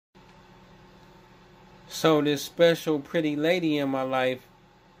So this special pretty lady in my life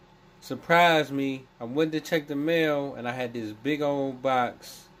surprised me. I went to check the mail and I had this big old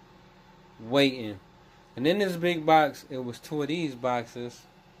box waiting. And in this big box, it was two of these boxes.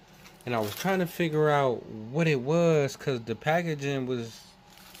 And I was trying to figure out what it was because the packaging was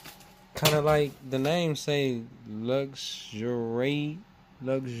kind of like the name say luxury.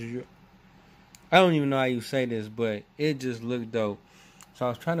 I don't even know how you say this, but it just looked dope. So I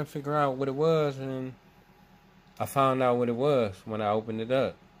was trying to figure out what it was, and I found out what it was when I opened it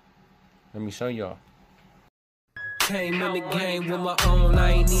up. Let me show y'all. Came in the game with my own,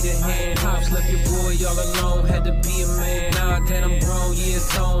 I ain't need a hand. Hops left your boy all alone, had to be a man. Now that I'm grown,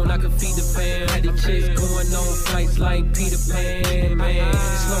 years old, I can feed the fam. Had the chicks going on flights like Peter Pan, man.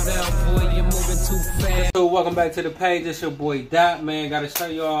 Slow down, boy, you're moving too fast. So welcome back to the page. It's your boy Dot, man. Gotta show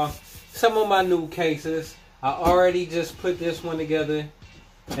y'all some of my new cases. I already just put this one together,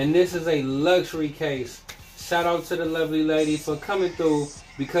 and this is a luxury case. Shout out to the lovely lady for coming through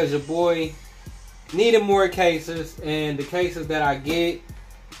because your boy needed more cases, and the cases that I get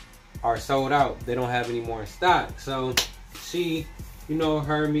are sold out. They don't have any more in stock. So she,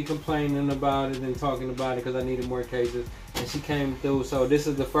 heard me complaining about it and talking about it because I needed more cases, and she came through. So this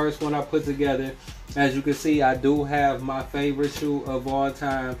is the first one I put together. As you can see, I do have my favorite shoe of all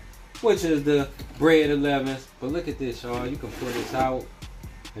time, which is the Bred 11s. But look at this, y'all. You can pull this out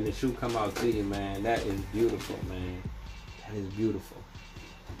and the shoe come out to you, man. That is beautiful, man. That is beautiful.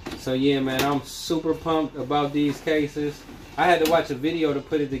 So yeah, man, I'm super pumped about these cases. I had to watch a video to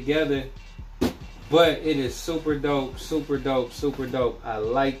put it together, but it is super dope, super dope, super dope. I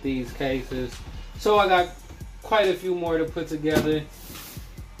like these cases. So I got quite a few more to put together.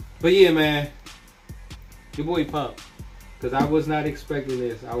 But yeah, man, your boy pumped. Because I was not expecting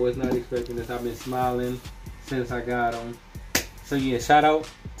this. I was not expecting this. I've been smiling since I got them. So yeah, shout out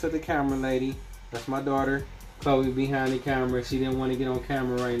to the camera lady. That's my daughter, Chloe, behind the camera. She didn't want to get on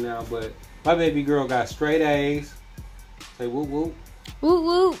camera right now, but my baby girl got straight A's. Say whoop whoop.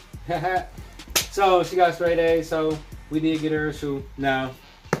 Whoop whoop. So she got straight A's, so we did get her a shoe. Now,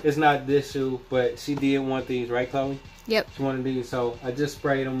 it's not this shoe, but she did want these, right, Chloe? Yep. She wanted these, so I just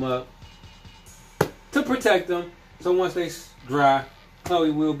sprayed them up to protect them. So once they dry,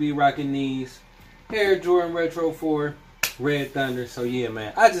 Chloe will be rocking these Air Jordan Retro 4 Red Thunder. So yeah,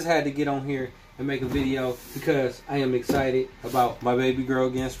 man, I just had to get on here and make a video because I am excited about my baby girl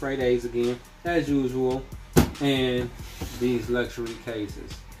getting straight A's again, as usual, and these luxury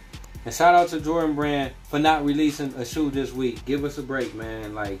cases. And shout out to Jordan Brand for not releasing a shoe this week. Give us a break,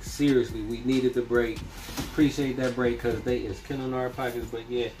 man. Like, seriously, we needed the break. Appreciate that break because they is killing our pockets. But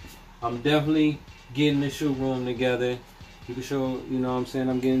yeah, I'm definitely getting the shoe room together. You can show, what I'm saying,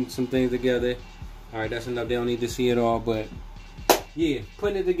 I'm getting some things together. Alright, that's enough. They don't need to see it all, but yeah,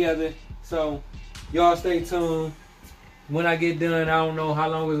 putting it together. So y'all stay tuned. When I get done, I don't know how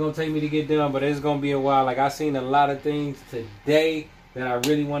long it's gonna take me to get done, but it's gonna be a while. Like, I seen a lot of things today that I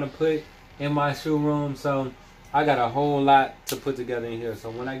really want to put in my shoe room, so I got a whole lot to put together in here.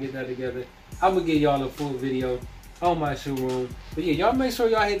 So when I get that together, I'm gonna give y'all a full video on my shoe room. But yeah, y'all make sure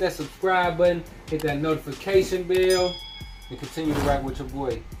y'all hit that subscribe button, hit that notification bell, and continue to rock with your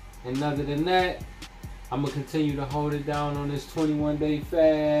boy. And other than that, I'm gonna continue to hold it down on this 21-day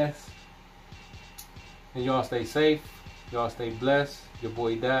fast. And y'all stay safe, y'all stay blessed. Your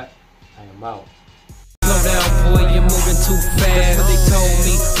boy Dot, I am out. Slow down, boy, you're moving too fast. What they told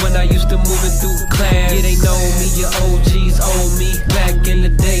me when I used to move it through class. Yeah, they know me, your OGs owe me. Back in the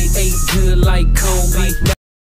day, ate good like Kobe.